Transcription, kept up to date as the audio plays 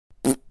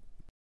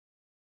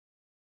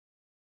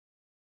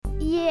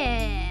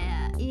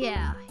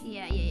Yeah.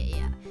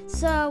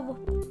 So,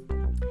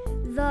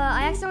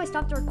 I accidentally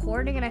stopped the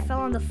recording and I fell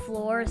on the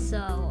floor,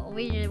 so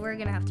we're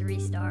gonna have to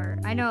restart.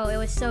 I know, it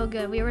was so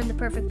good. We were in the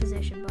perfect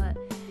position, but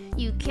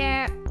you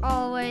can't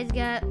always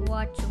get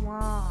what you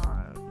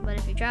want. But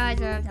if you try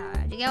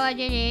sometimes, you get what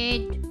you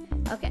need.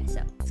 Okay,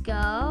 so let's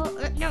go.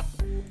 No.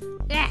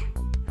 Ah.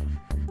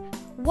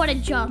 What a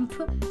jump.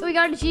 We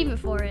got an achievement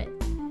for it.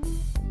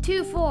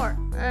 2, 4.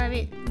 I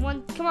mean,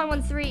 1, come on,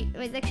 1, 3.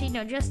 Wait, actually,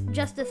 no,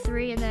 just a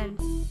 3 and then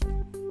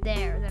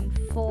there. Then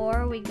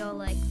 4, we go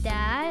like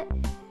that.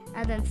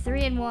 And then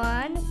 3 and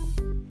 1.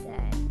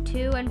 Then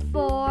 2 and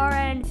 4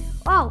 and,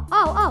 oh,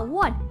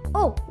 1.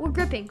 Oh, we're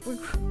gripping.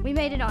 We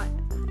made it on.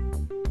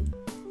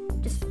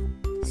 Just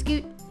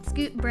scoot,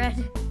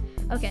 bread.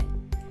 Okay.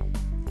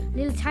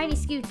 Little tiny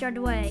scoots are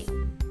the way.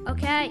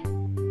 Okay.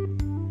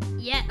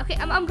 Yeah, okay,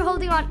 I'm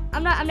holding on.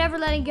 I'm never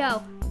letting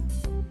go.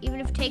 Even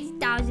if it takes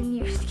 1,000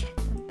 years to get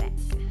them back.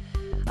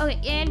 Okay,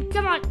 and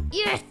come on.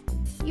 Yes!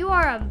 You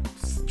are a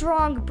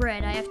strong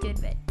bread, I have to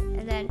admit.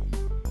 And then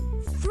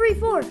 3,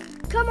 4.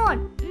 Come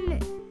on.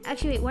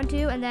 Actually, wait, 1,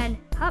 2, and then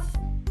hop.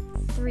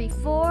 3,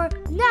 4.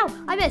 No,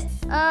 I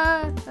missed.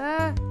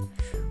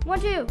 1,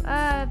 2.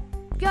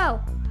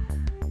 Go.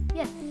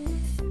 Yes.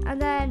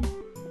 And then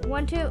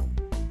 1, 2.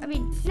 I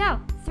mean, no.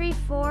 3,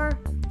 4.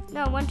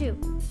 No, 1, 2.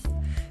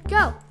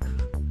 Go.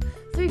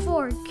 3,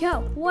 4.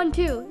 Go. 1,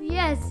 2.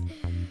 Yes.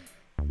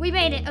 We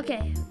made it.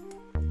 Okay.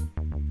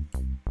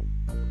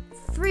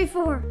 3,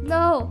 4.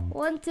 No.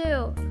 1,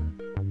 2.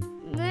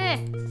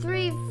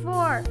 3,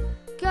 4.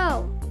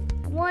 Go.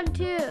 1,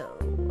 2.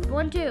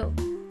 1, 2.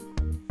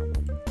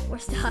 We're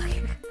stuck.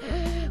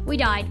 We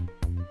died.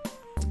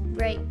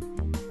 Great.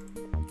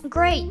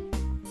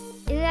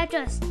 Isn't that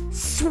just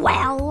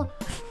swell?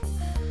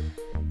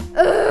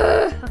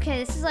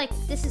 Okay,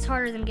 this is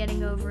harder than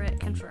getting over it.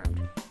 Confirmed.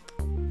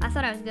 I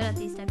thought I was good at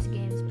these types of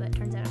games, but it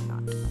turns out I'm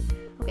not.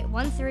 Okay,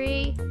 1,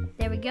 3.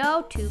 There we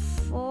go. 2,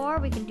 4.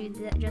 We can do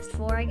that, just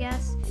 4, I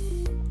guess.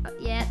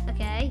 Yeah,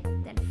 okay.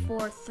 Then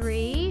 4,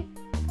 3.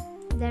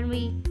 Then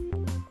we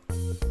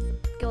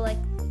go like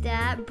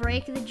that.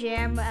 Break the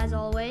jam as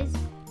always.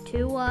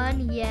 2,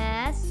 1.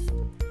 Yes.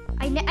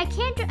 I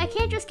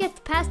can't just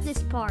get past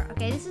this part.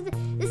 Okay, this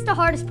is the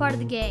hardest part of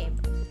the game.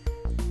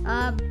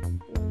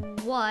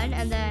 1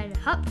 and then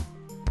hop.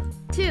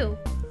 2.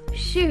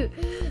 Shoot.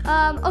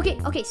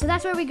 Okay, so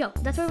that's where we go.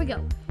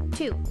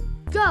 2.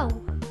 Go.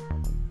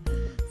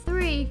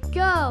 3.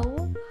 Go.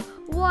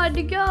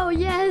 1. Go.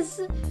 Yes.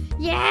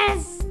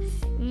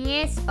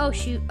 Oh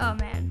shoot. Oh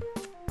man.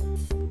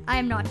 I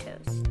am not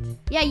toast.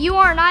 Yeah, you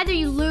aren't either,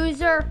 you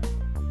loser.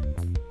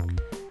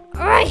 Oh,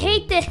 I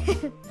hate this.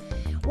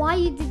 Why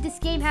did this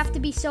game have to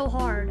be so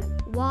hard?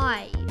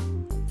 Why?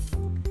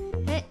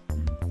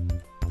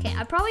 Okay,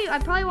 I probably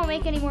won't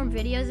make any more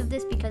videos of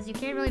this because you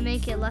can't really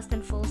make it less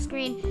than full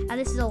screen, and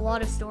this is a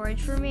lot of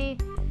storage for me.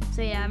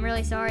 So yeah, I'm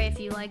really sorry if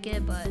you like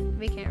it, but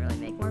we can't really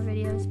make more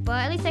videos.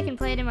 But at least I can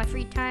play it in my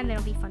free time,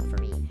 that'll be fun for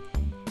me.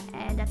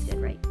 And that's good,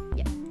 right?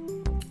 Yeah.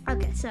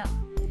 Okay, so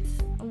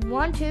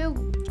 1,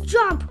 2,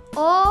 jump!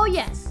 Oh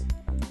yes!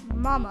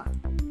 Mama.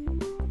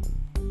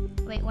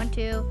 Wait, 1,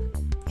 2,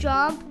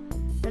 jump.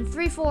 Then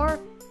 3, 4.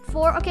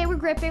 Okay, we're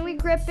gripping.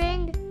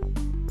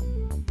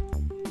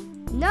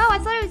 No, I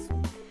thought it was,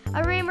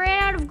 I ran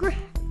out of grip.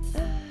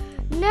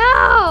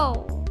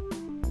 No!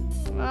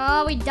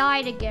 Oh, we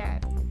died again.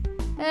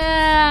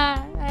 I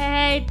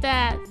hate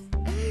that.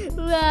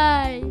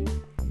 Why?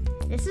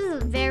 This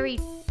is very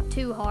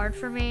too hard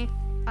for me.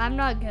 I'm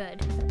not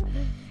good.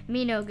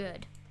 Me no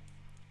good.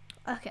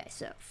 Okay,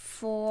 so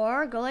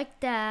 4, go like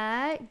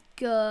that.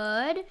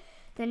 Good.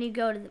 Then you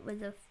go to with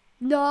the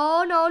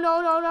no.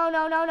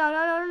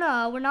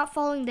 We're not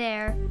falling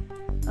there.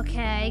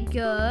 Okay,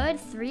 good.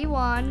 3,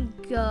 1,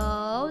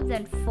 go.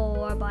 Then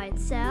 4 by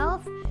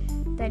itself.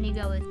 Then you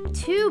go with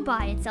 2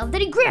 by itself.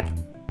 Then you grip.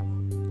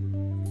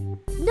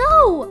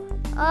 No.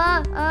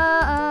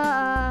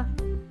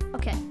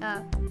 Okay.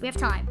 We have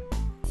time.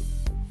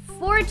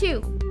 4,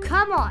 2.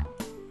 Come on.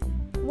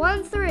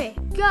 1, 3.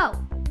 Go.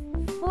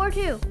 4,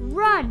 2.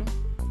 Run.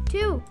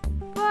 2,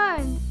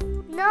 1.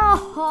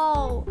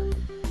 No.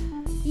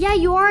 Yeah,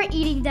 you are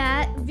eating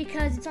that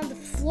because it's on the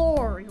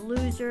floor, you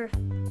loser.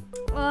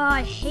 Oh,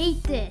 I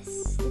hate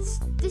this.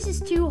 This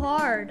is too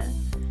hard.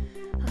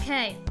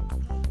 Okay.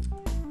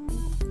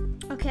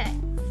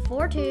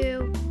 4,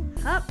 2.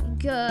 Up.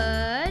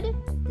 Good.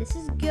 This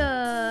is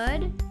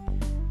good.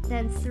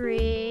 Then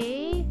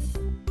 3.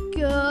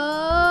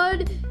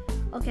 Good.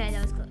 Okay,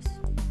 that was close.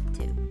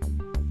 2.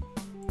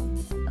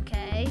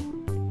 Okay.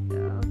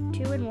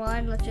 2 and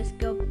 1. Let's just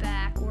go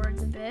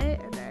backwards a bit.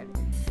 And then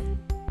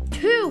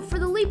 2 for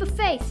the leap of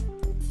faith.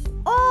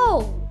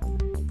 Oh!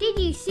 Did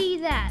you see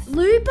that?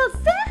 Leap of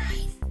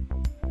faith!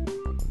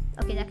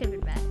 Okay, that could have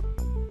been bad.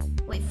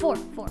 Wait, 4.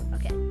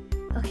 Okay.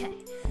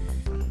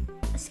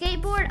 A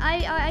skateboard,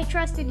 I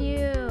trust in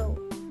you.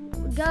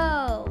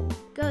 Go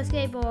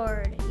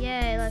skateboard.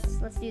 Yay, let's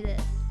do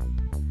this.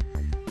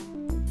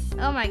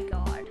 Oh my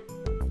god.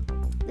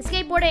 The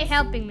skateboard ain't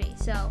helping me,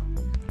 so.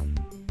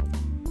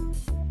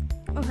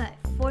 Okay,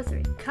 4,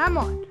 3. Come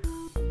on.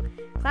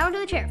 Climb onto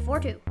the chair. 4,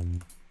 2.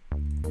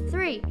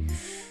 3.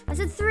 I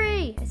said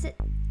 3. I said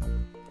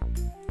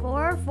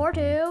 4, 4,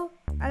 2.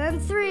 And then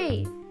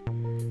 3.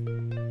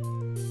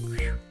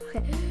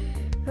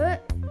 Okay.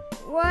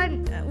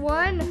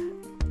 1.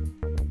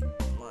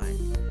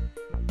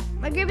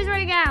 My grip is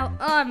running out.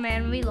 Oh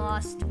man, we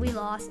lost. We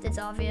lost. It's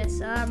obvious.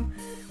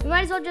 We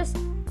might as well just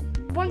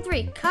 1,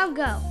 3. Come,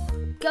 go.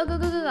 Go, go,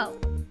 go, go, go.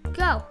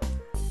 Go.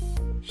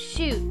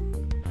 Shoot.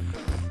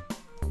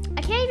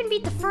 I can't even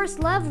beat the first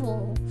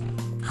level.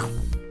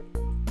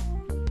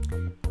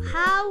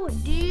 How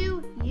do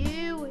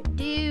you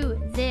do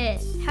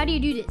this? How do you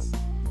do this?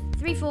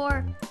 3,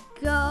 4,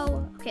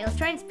 go. Okay, let's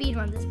try and speed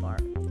run this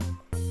part.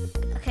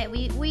 Okay,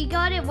 we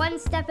got it one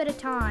step at a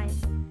time.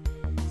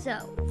 So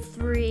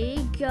 3,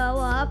 go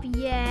up,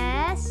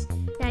 yes.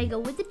 Now you go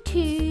with the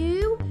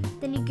 2,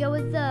 then you go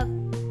with the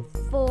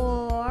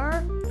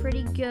 4,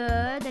 pretty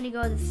good. Then you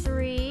go with the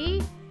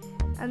 3,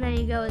 and then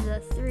you go with the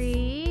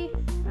 3,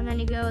 and then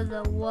you go with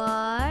the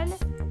 1,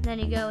 then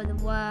you go with the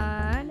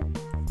 1,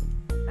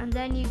 and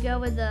then you go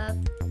with the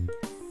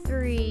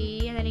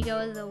 3, and then you go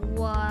with the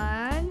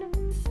 1.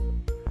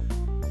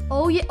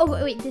 Oh yeah, oh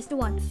wait, this is the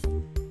 1.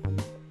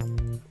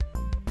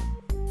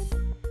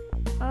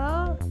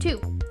 Oh,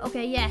 2.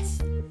 Okay, yes.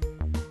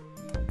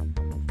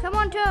 Come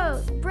on,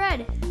 Toad.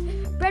 Bread.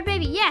 Bread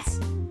baby, yes.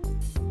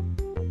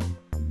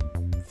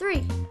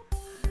 3.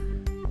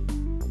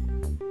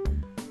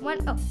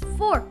 1, oh,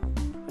 4.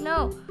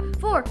 No,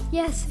 4,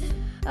 yes.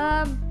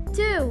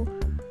 2.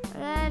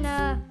 And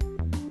then,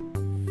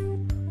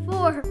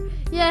 4.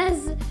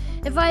 Yes.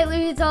 If I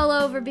lose, it's all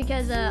over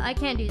because I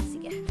can't do this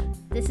again.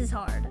 This is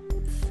hard.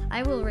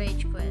 I will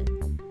rage quit.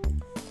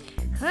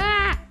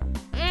 Ah!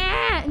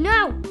 Ah!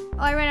 No!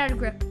 Oh, I ran out of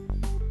grip.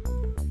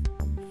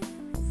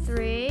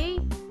 3,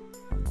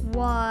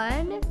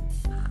 1,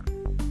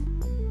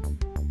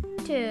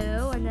 2,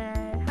 and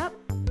then up.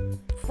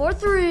 4,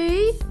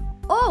 3.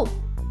 Oh!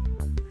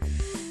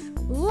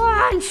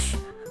 Launch! 2,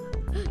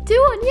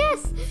 1,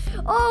 yes!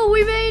 Oh,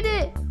 we made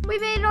it! We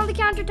made it on the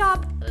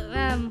countertop.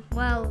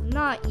 Well,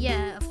 not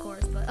yet, of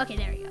course, but okay,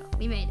 there we go.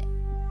 We made it.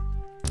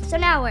 So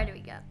now where do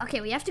we go? Okay,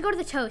 we have to go to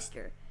the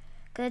toaster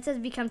because it says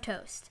become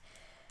toast.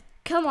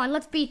 Come on,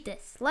 let's beat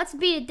this. Let's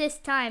beat it this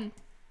time.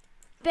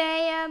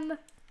 Bam.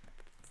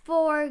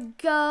 4,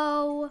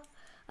 go.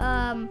 2,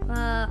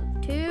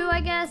 I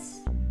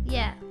guess.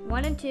 Yeah,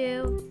 1 and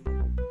 2.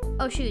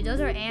 Oh shoot, those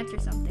are ants or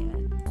something.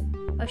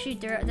 Oh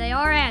shoot, they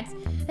are ants.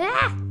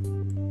 Ah!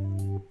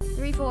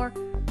 3, 4,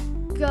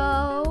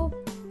 go.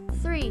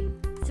 3,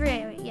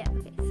 3. Wait, yeah,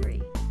 okay,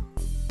 3.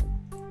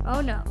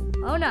 Oh no,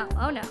 oh no,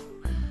 oh no.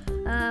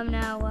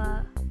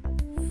 Now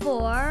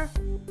 4,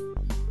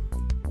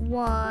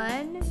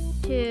 1,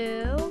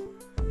 2,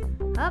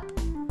 up,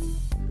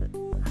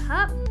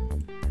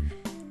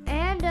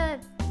 and a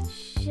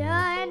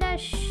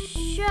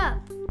shup.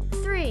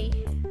 3.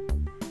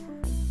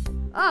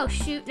 Oh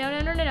shoot!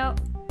 No.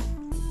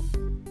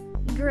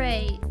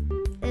 Great.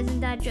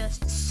 Isn't that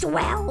just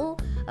swell?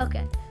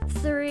 Okay.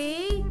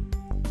 3,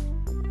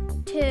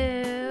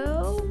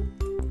 2.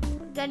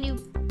 Then you.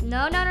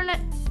 No.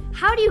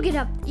 How do you get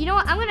up? You know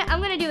what?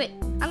 I'm gonna do it.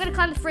 I'm gonna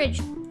climb the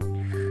fridge.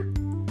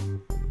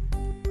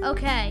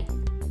 Okay.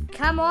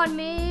 Come on,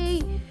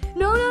 me.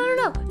 No.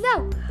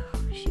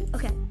 Shoot.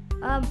 Okay.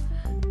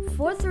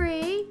 4,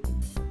 3.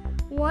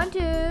 1,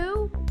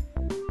 2.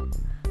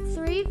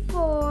 3,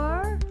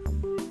 4.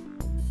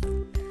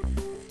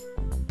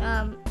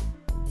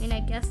 And I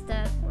guess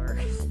that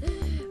works.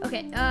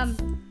 Okay.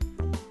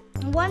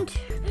 1, 2,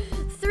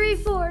 3,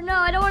 4. No,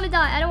 I don't want to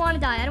die. I don't want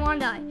to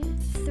die.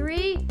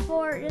 3,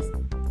 4. Just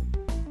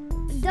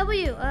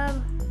W.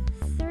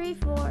 3,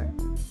 4.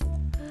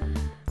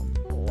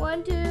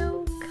 1,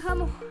 2.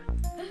 Come on.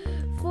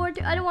 4,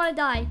 2. I don't want to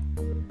die.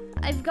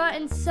 I've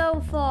gotten so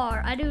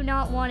far. I do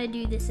not want to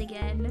do this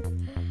again.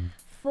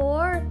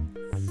 4,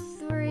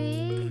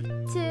 3,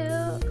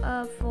 2.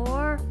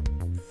 4,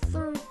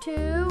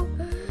 2.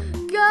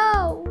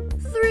 Go.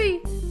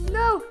 3.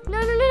 No.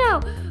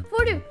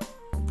 4, 2.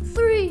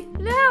 3.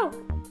 No.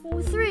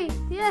 3.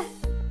 Yeah.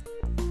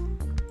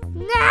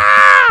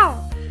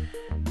 No.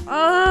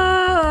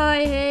 Oh,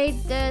 I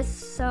hate this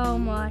so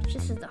much.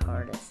 This is the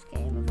hardest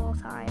game of all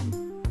time.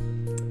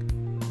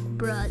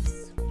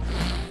 Bruhs.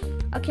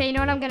 Okay, you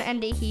know what? I'm gonna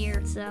end it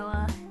here. So,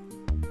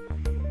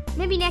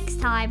 maybe next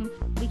time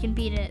we can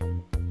beat it.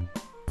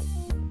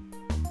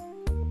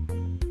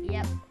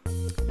 Yep.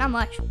 Not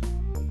much.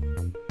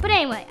 But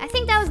anyway, I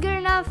think that was good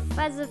enough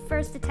as a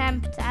first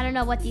attempt. I don't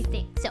know. What do you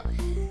think? So,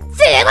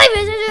 see you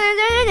later.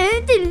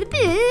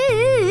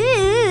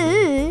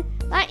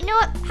 You know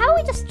what? How about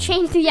we just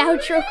change the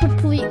outro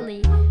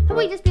completely? How about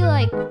we just be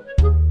like,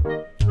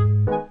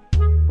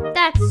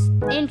 that's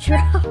intro.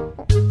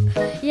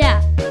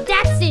 Yeah,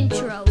 that's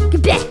intro.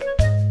 Goodbye.